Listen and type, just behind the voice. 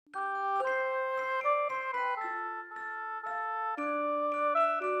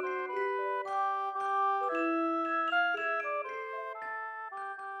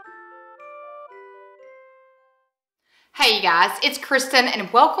Hey guys, it's Kristen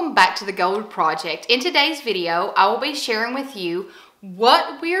and welcome back to the Gold Project. In today's video, I will be sharing with you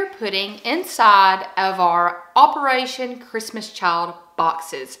what we are putting inside of our Operation Christmas Child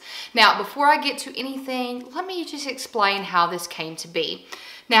boxes. Now, before I get to anything, let me just explain how this came to be.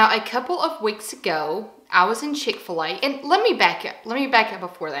 Now, a couple of weeks ago, I was in Chick-fil-A, and let me back up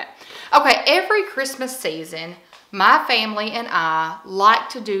before that. Okay, every Christmas season, my family and I like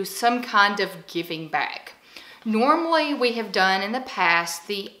to do some kind of giving back. Normally, we have done in the past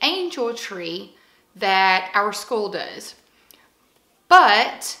the angel tree that our school does.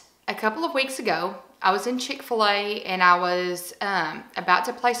 But a couple of weeks ago, I was in Chick-fil-A and I was about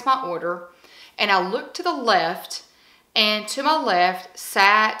to place my order, and I looked to the left, and to my left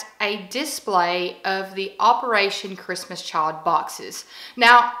sat a display of the Operation Christmas Child boxes.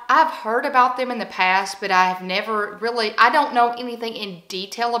 Now, I've heard about them in the past, but I have never really, I don't know anything in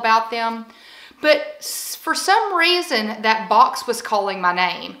detail about them. But for some reason, that box was calling my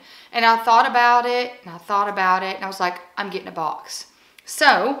name. And I thought about it, and I was like, I'm getting a box.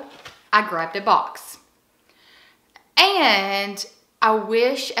 So, I grabbed a box. And I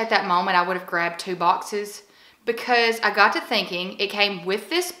wish at that moment I would have grabbed two boxes, because I got to thinking it came with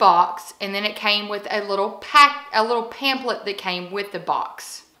this box, and then it came with a little pamphlet that came with the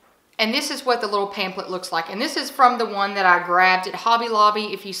box. And this is what the little pamphlet looks like. And this is from the one that I grabbed at Hobby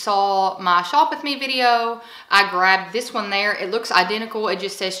Lobby. If you saw my Shop With Me video, I grabbed this one there. It looks identical. It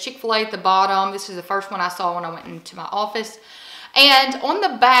just says Chick-fil-A at the bottom. This is the first one I saw when I went into my office. And on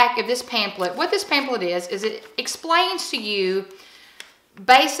the back of this pamphlet, what this pamphlet is it explains to you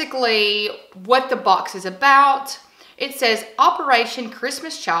basically what the box is about. It says Operation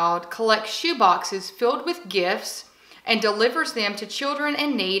Christmas Child collects shoe boxes filled with gifts and delivers them to children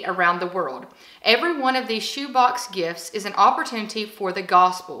in need around the world. Every one of these shoebox gifts is an opportunity for the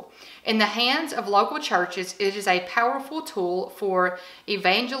gospel. In the hands of local churches, it is a powerful tool for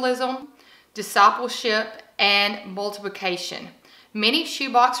evangelism, discipleship, and multiplication. Many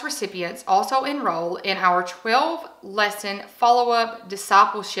shoebox recipients also enroll in our 12-lesson follow-up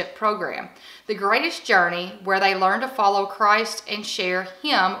discipleship program, The Greatest Journey, where they learn to follow Christ and share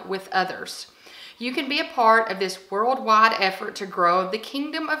Him with others. You can be a part of this worldwide effort to grow the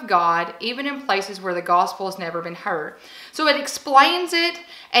kingdom of God, even in places where the gospel has never been heard. So it explains it,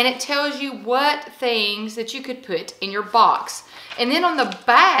 and it tells you what things that you could put in your box. And then on the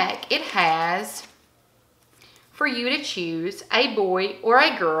back, it has for you to choose a boy or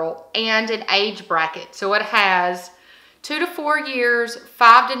a girl and an age bracket. So it has 2 to 4 years,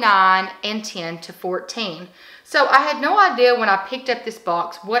 5 to 9, and 10 to 14. So I had no idea when I picked up this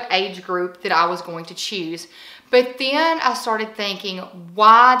box what age group that I was going to choose. But then I started thinking,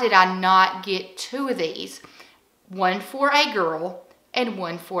 why did I not get two of these? One for a girl and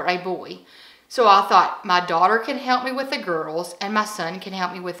one for a boy. So I thought my daughter can help me with the girls and my son can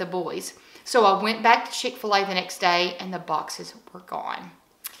help me with the boys. So I went back to Chick-fil-A the next day and the boxes were gone.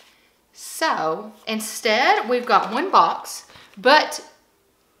 So instead, we've got one box, but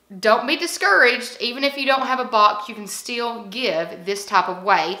don't be discouraged. Even if you don't have a box, you can still give this type of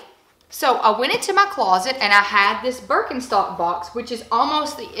way. So I went into my closet and I had this Birkenstock box, which is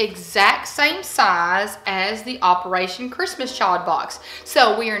almost the exact same size as the Operation Christmas Child box.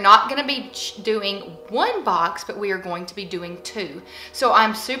 So we are not going to be doing one box, but we are going to be doing two. So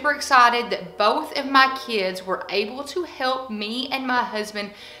I'm super excited that both of my kids were able to help me and my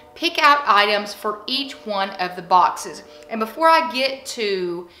husband pick out items for each one of the boxes. And before I get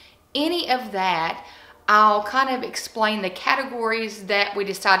to any of that, I'll kind of explain the categories that we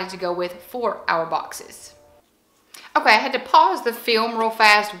decided to go with for our boxes. Okay, I had to pause the film real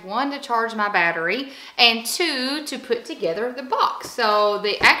fast. 1, to charge my battery, and 2, to put together the box. So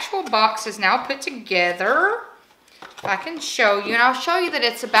the actual box is now put together. If I can show you, and I'll show you that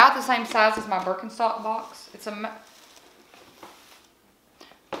it's about the same size as my Birkenstock box.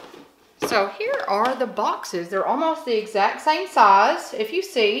 So here are the boxes. They're almost the exact same size, if you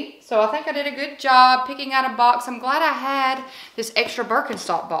see. So I think I did a good job picking out a box. I'm glad I had this extra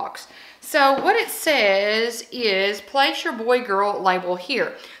Birkenstock box. So what it says is place your boy-girl label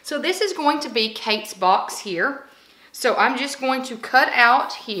here. So this is going to be Kate's box here. So I'm just going to cut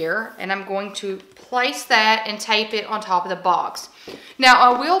out here, and I'm going to place that and tape it on top of the box. Now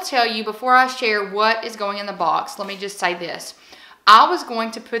I will tell you before I share what is going in the box, let me just say this. I was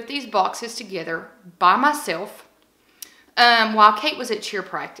going to put these boxes together by myself while Kate was at cheer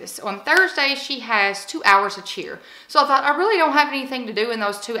practice. On Thursday, she has 2 hours of cheer. So I thought I really don't have anything to do in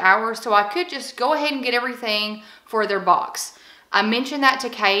those 2 hours, so I could just go ahead and get everything for their box. I mentioned that to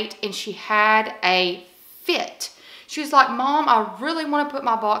Kate, and she had a fit. She was like, Mom, I really want to put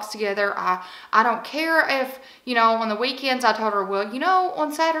my box together. I don't care if, you know, on the weekends. I told her, well, you know,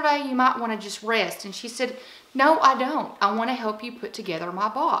 on Saturday you might want to just rest. And she said, no, I don't. I want to help you put together my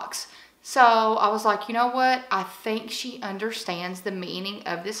box. So I was like, you know what? I think she understands the meaning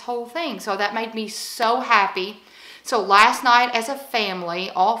of this whole thing. So that made me so happy. So last night as a family,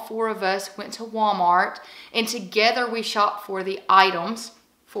 all 4 of us went to Walmart and together we shopped for the items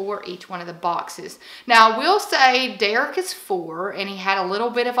for each one of the boxes. Now I will say Derek is 4 and he had a little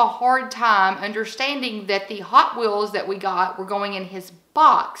bit of a hard time understanding that the Hot Wheels that we got were going in his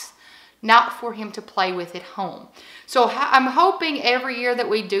box, not for him to play with at home. So I'm hoping every year that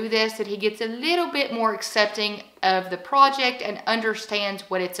we do this that he gets a little bit more accepting of the project and understands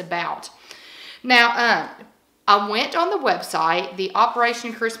what it's about. Now, I went on the website, the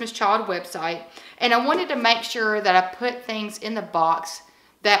Operation Christmas Child website, and I wanted to make sure that I put things in the box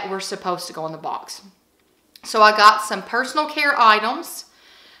that were supposed to go in the box. So I got some personal care items.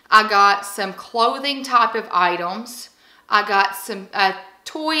 I got some clothing type of items. I got some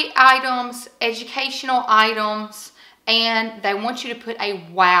toy items, educational items, and they want you to put a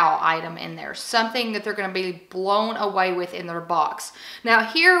wow item in there, something that they're going to be blown away with in their box. Now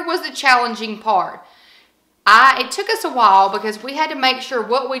here was the challenging part. It took us a while because we had to make sure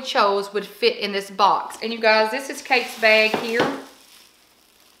what we chose would fit in this box. And you guys, this is Kate's bag here.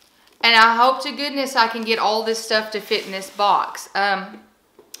 And I hope to goodness I can get all this stuff to fit in this box.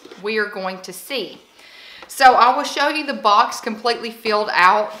 We are going to see. So I will show you the box completely filled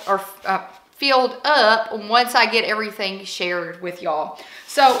out or filled up once I get everything shared with y'all.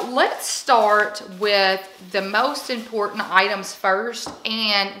 So let's start with the most important items first,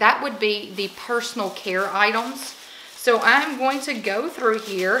 and that would be the personal care items. So I'm going to go through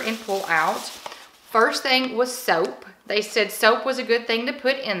here and pull out. First thing was soap. They said soap was a good thing to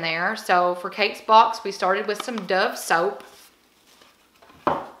put in there. So for Kate's box, we started with some Dove soap.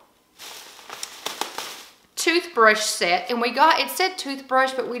 Toothbrush set, and we got, it said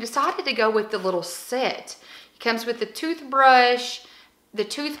toothbrush, but we decided to go with the little set. It comes with the toothbrush, the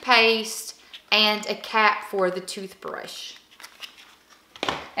toothpaste, and a cap for the toothbrush.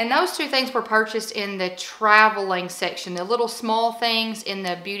 And those 2 things were purchased in the traveling section, the little small things in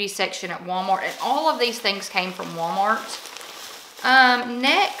the beauty section at Walmart, and all of these things came from Walmart.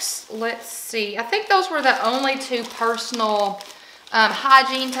 Next, let's see, I think those were the only 2 personal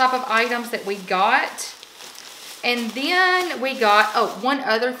hygiene type of items that we got. And then we got, oh, one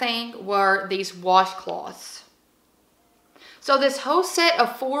other thing were these washcloths. So this whole set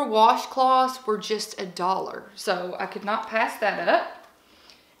of 4 washcloths were just $1. So I could not pass that up.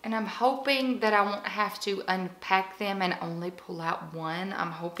 And I'm hoping that I won't have to unpack them and only pull out one,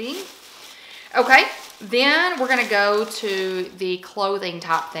 I'm hoping. Okay, then we're gonna go to the clothing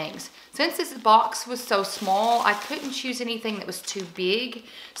type things. Since this box was so small, I couldn't choose anything that was too big.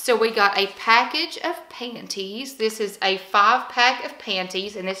 So we got a package of panties. This is a 5-pack of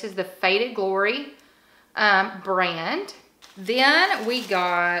panties, and this is the Faded Glory brand. Then we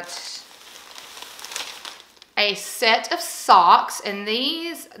got a set of socks, and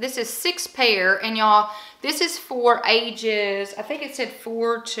this is 6 pair, and y'all, this is for ages, I think it said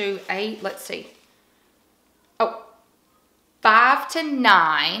 4 to 8, let's see. Oh, 5 to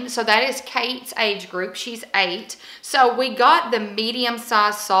 9, so that is Kate's age group. She's 8. So we got the medium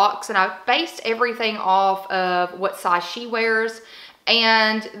size socks, and I based everything off of what size she wears.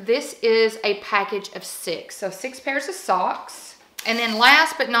 And this is a package of 6. So 6 pairs of socks. And then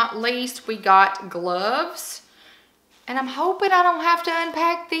last but not least, we got gloves. And I'm hoping I don't have to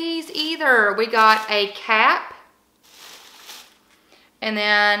unpack these either. We got a cap and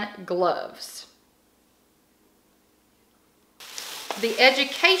then gloves. The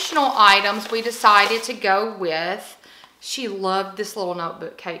educational items we decided to go with. She loved this little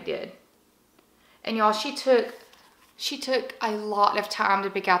notebook, Kate did. And y'all, she took a lot of time to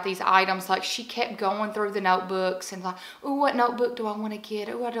pick out these items. Like, she kept going through the notebooks and like, oh, what notebook do I want to get?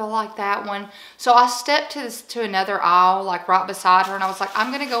 Oh, I do like that one. So I stepped to another aisle, like right beside her, and I was like,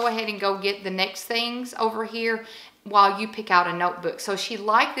 I'm going to go ahead and go get the next things over here while you pick out a notebook. So she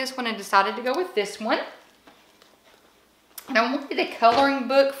liked this one and decided to go with this one. And I wanted a coloring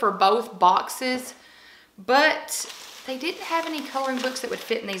book for both boxes, but they didn't have any coloring books that would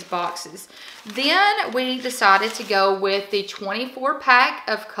fit in these boxes. Then we decided to go with the 24-pack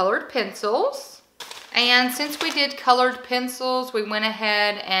of colored pencils. And since we did colored pencils, we went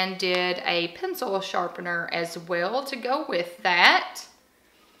ahead and did a pencil sharpener as well to go with that.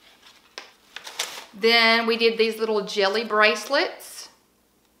 Then we did these little jelly bracelets.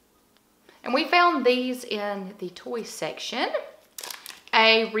 And we found these in the toy section.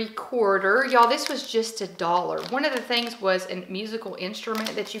 a recorder. Y'all, this was just $1. One of the things was a musical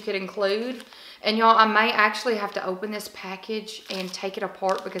instrument that you could include. And y'all, I may actually have to open this package and take it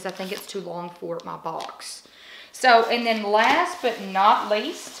apart because I think it's too long for my box. So, and then last but not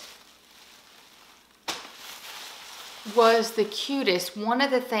least was the cutest. One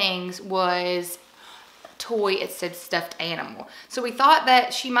of the things was toy. It said stuffed animal. So we thought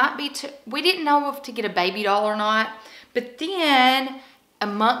that she might be, we didn't know if to get a baby doll or not. But then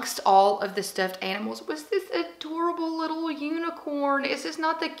amongst all of the stuffed animals was this adorable little unicorn. Is this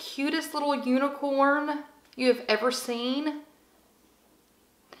not the cutest little unicorn you have ever seen?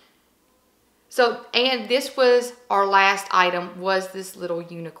 So, and this was our last item, was this little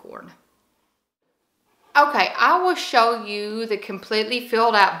unicorn. Okay, I will show you the completely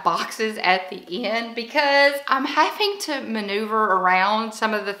filled out boxes at the end because I'm having to maneuver around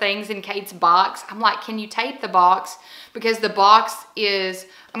some of the things in Kate's box. I'm like, can you tape the box? Because the box is,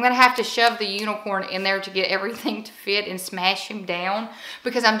 I'm gonna have to shove the unicorn in there to get everything to fit and smash him down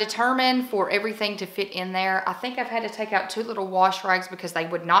because I'm determined for everything to fit in there. I think I've had to take out 2 little wash rags because they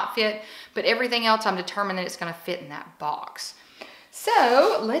would not fit, but everything else I'm determined that it's gonna fit in that box.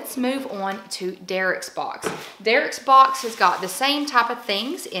 So let's move on to Derek's box. Derek's box has got the same type of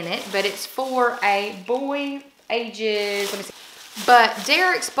things in it, but it's for a boy ages, let me see. But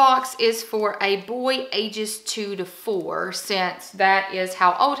Derek's box is for a boy ages 2 to 4, since that is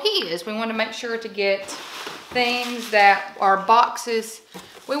how old he is. We want to make sure to get things that are boxes.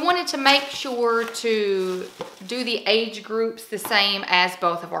 We wanted to make sure to do the age groups the same as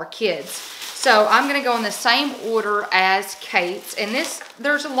both of our kids. So I'm going to go in the same order as Kate's. And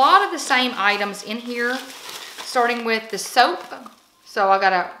there's a lot of the same items in here, starting with the soap. So I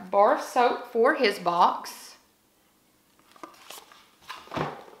got a bar of soap for his box.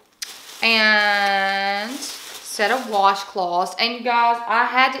 And set of washcloths. And you guys, I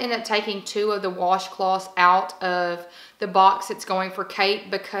had to end up taking 2 of the washcloths out of the box it's going for Kate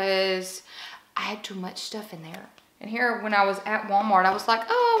because I had too much stuff in there. And here, when I was at Walmart, I was like,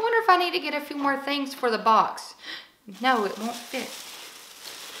 oh, I wonder if I need to get a few more things for the box. No, it won't fit.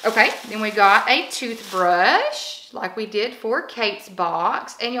 Okay, then we got a toothbrush, like we did for Kate's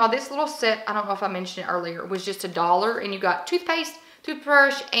box. And y'all, this little set, I don't know if I mentioned it earlier, was just $1. And you got toothpaste,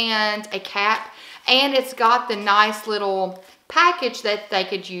 toothbrush, and a cap. And it's got the nice little package that they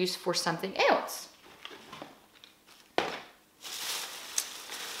could use for something else.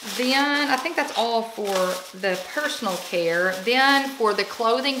 Then, I think that's all for the personal care. Then, for the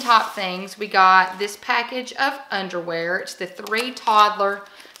clothing type things, we got this package of underwear. It's the 3 toddler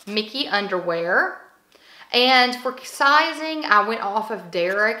Mickey underwear. And for sizing, I went off of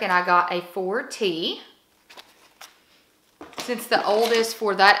Derek and I got a 4T. Since the oldest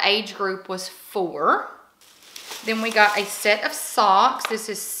for that age group was 4. Then we got a set of socks. This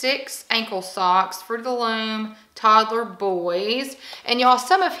is 6 ankle socks for the Loom toddler boys. And y'all,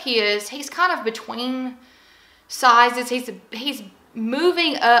 some of he's kind of between sizes. He's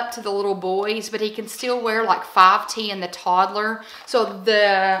moving up to the little boys, but he can still wear like 5T in the toddler. So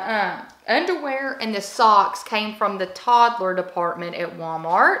the underwear and the socks came from the toddler department at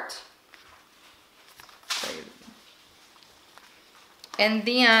Walmart. And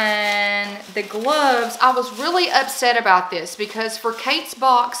then the gloves, I was really upset about this because for Kate's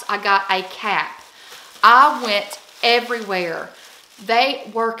box, I got a cap. I went everywhere.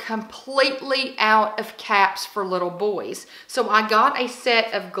 They were completely out of caps for little boys. So I got a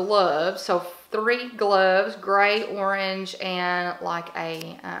set of gloves. So 3 gloves, gray, orange, and like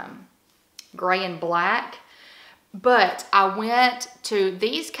a gray and black. But I went to,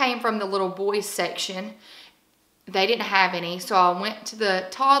 these came from the little boys section. They didn't have any, so I went to the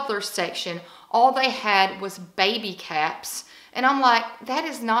toddler section. All they had was baby caps. And I'm like, that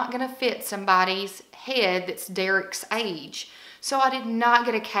is not going to fit somebody's head that's Derek's age. So I did not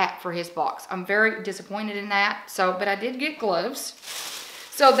get a cap for his box. I'm very disappointed in that. So, but I did get gloves.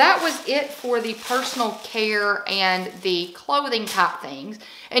 So that was it for the personal care and the clothing type things.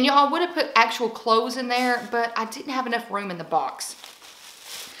 And y'all, I would have put actual clothes in there, but I didn't have enough room in the box.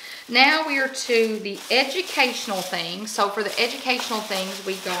 Now we are to the educational things. So for the educational things,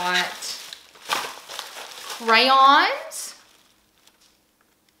 we got crayons.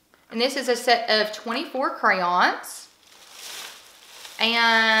 And this is a set of 24 crayons.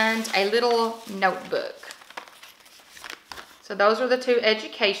 And a little notebook. So those are the 2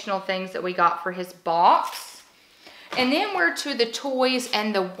 educational things that we got for his box. And then we're to the toys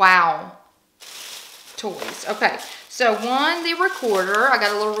and the wow toys. Okay, So one, the recorder. I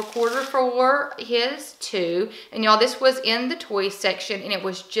got a little recorder for his too. And y'all, this was in the toy section and it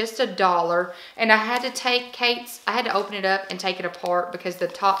was just $1. And I had to take I had to open it up and take it apart because the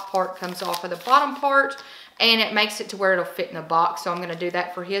top part comes off of the bottom part and it makes it to where it'll fit in the box. So I'm gonna do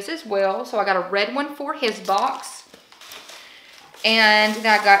that for his as well. So I got a red one for his box. And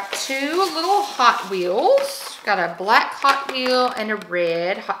then I got 2 little Hot Wheels. Got a black Hot Wheel and a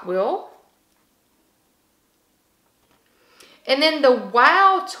red Hot Wheel. And then the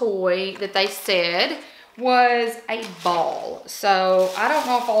wow toy that they said was a ball. So I don't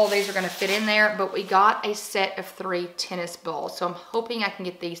know if all of these are going to fit in there, but we got a set of 3 tennis balls. So I'm hoping I can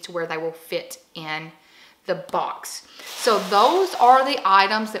get these to where they will fit in the box. So those are the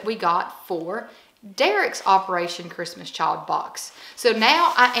items that we got for Derek's Operation Christmas Child box. So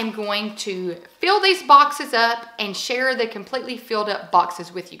now I am going to fill these boxes up and share the completely filled up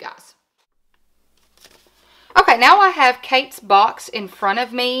boxes with you guys. Okay, now I have Kate's box in front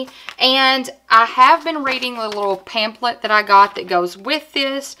of me, and I have been reading the little pamphlet that I got that goes with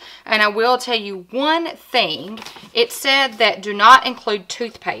this, and I will tell you one thing. It said that do not include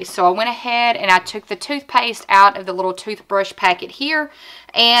toothpaste, so I went ahead and I took the toothpaste out of the little toothbrush packet here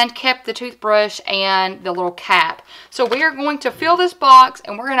and kept the toothbrush and the little cap. So we are going to fill this box,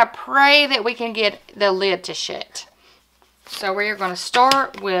 and we're going to pray that we can get the lid to shut. So we are going to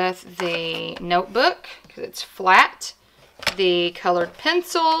start with the notebook, because it's flat, the colored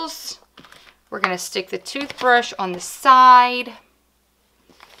pencils. We're going to stick the toothbrush on the side.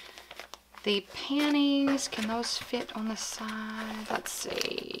 The panties, can those fit on the side? Let's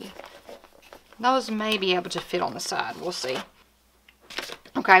see. Those may be able to fit on the side. We'll see.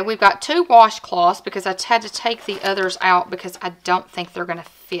 Okay, we've got 2 washcloths because I had to take the others out because I don't think they're going to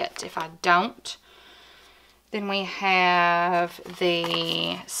fit if I don't. Then we have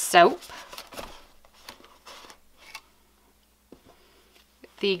the soap.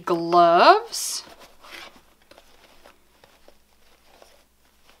 The gloves.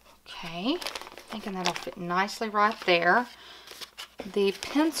 Okay, thinking that'll fit nicely right there. The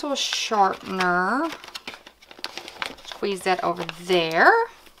pencil sharpener. Squeeze that over there.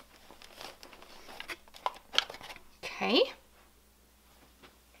 Okay.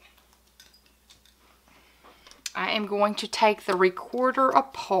 I am going to take the recorder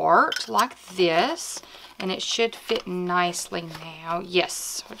apart like this, and it should fit nicely now.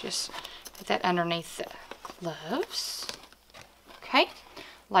 Yes, we'll just put that underneath the gloves. Okay,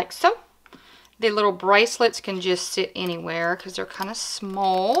 like so. The little bracelets can just sit anywhere because they're kind of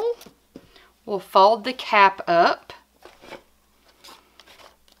small. We'll fold the cap up.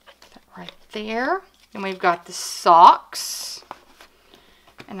 That right there. And we've got the socks.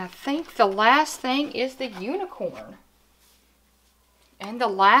 And I think the last thing is the unicorn. And the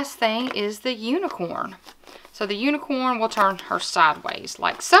last thing is the unicorn. So the unicorn will turn her sideways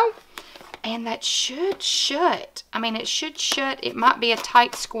like so. And that should shut. I mean, it should shut. It might be a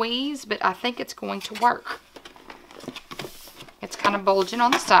tight squeeze, but I think it's going to work. It's kind of bulging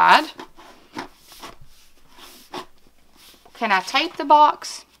on the side. Can I tape the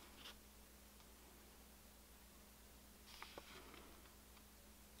box?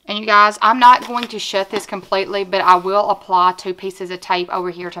 And you guys, I'm not going to shut this completely, but I will apply 2 pieces of tape over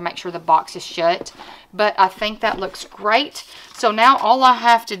here to make sure the box is shut. But I think that looks great. So now all I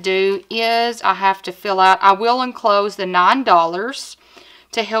have to do is I have to fill out, I will enclose the $9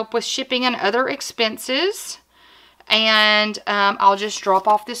 to help with shipping and other expenses. And I'll just drop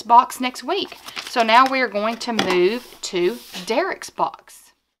off this box next week. So now we are going to move to Derek's box.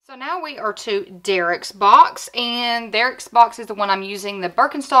 So now we are to Derek's box, and Derek's box is the one I'm using the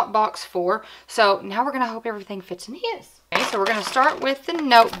Birkenstock box for. So now we're going to hope everything fits in his. Okay, so we're going to start with the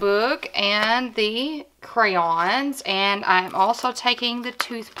notebook and the crayons, and I'm also taking the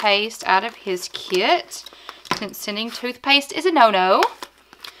toothpaste out of his kit since sending toothpaste is a no-no.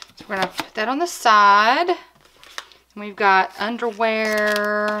 So we're going to put that on the side. We've got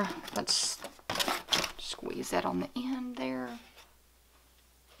underwear. Let's squeeze that on the end there.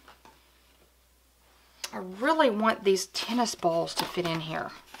 I really want these tennis balls to fit in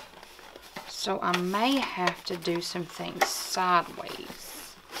here. So I may have to do some things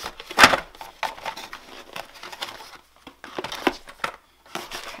sideways.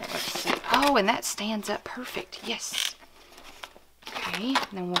 Okay, let's see. Oh, and that stands up perfect. Yes. Okay, and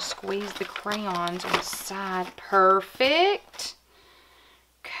then we'll squeeze the crayons on the side. Perfect.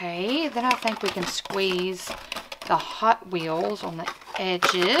 Okay, then I think we can squeeze the Hot Wheels on the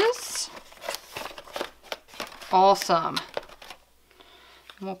edges. Awesome.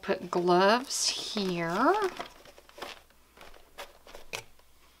 And we'll put gloves here.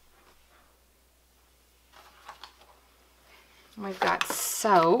 We've got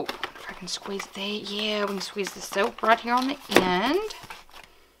soap. If I can squeeze that. Yeah, we can squeeze the soap right here on the end.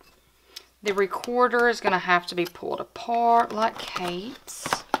 The recorder is going to have to be pulled apart like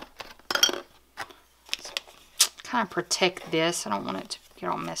Kate's. Kind of protect this. I don't want it to get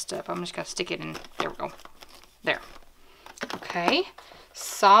all messed up. I'm just going to stick it in. There we go. There. Okay.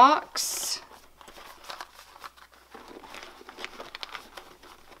 Socks.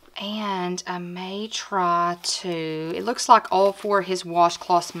 And I may try to, it looks like all 4 of his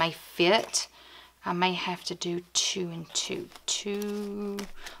washcloths may fit. I may have to do 2 and 2. 2.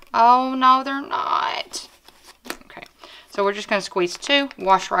 Oh, no, they're not. Okay. So we're just going to squeeze 2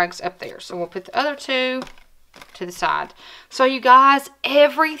 wash rags up there. So we'll put the other 2 to the side. So you guys,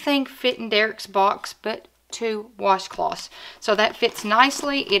 everything fit in Derek's box but 2 washcloths. So that fits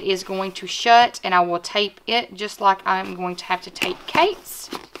nicely. It is going to shut, and I will tape it just like I'm going to have to tape Kate's.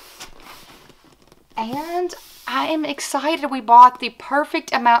 And I am excited. We bought the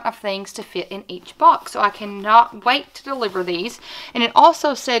perfect amount of things to fit in each box. So I cannot wait to deliver these. And it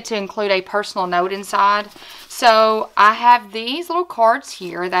also said to include a personal note inside. So I have these little cards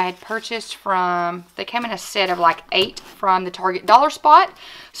here that I had purchased from, they came in a set of like 8 from the Target Dollar Spot.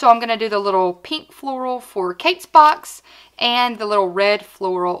 So I'm going to do the little pink floral for Kate's box and the little red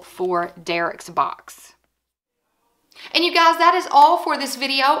floral for Derek's box. And you guys, that is all for this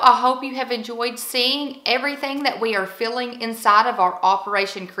video. I hope you have enjoyed seeing everything that we are filling inside of our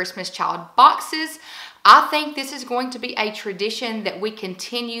Operation Christmas Child boxes. I think this is going to be a tradition that we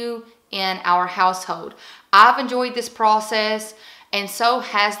continue in our household. I've enjoyed this process, and so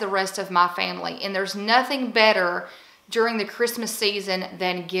has the rest of my family. And there's nothing better during the Christmas season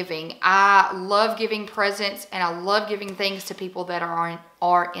than giving. I love giving presents, and I love giving things to people that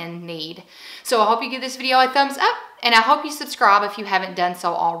are in need. So I hope you give this video a thumbs up, and I hope you subscribe if you haven't done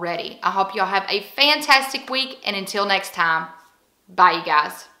so already. I hope y'all have a fantastic week, and until next time, bye you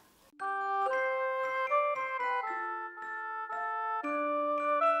guys.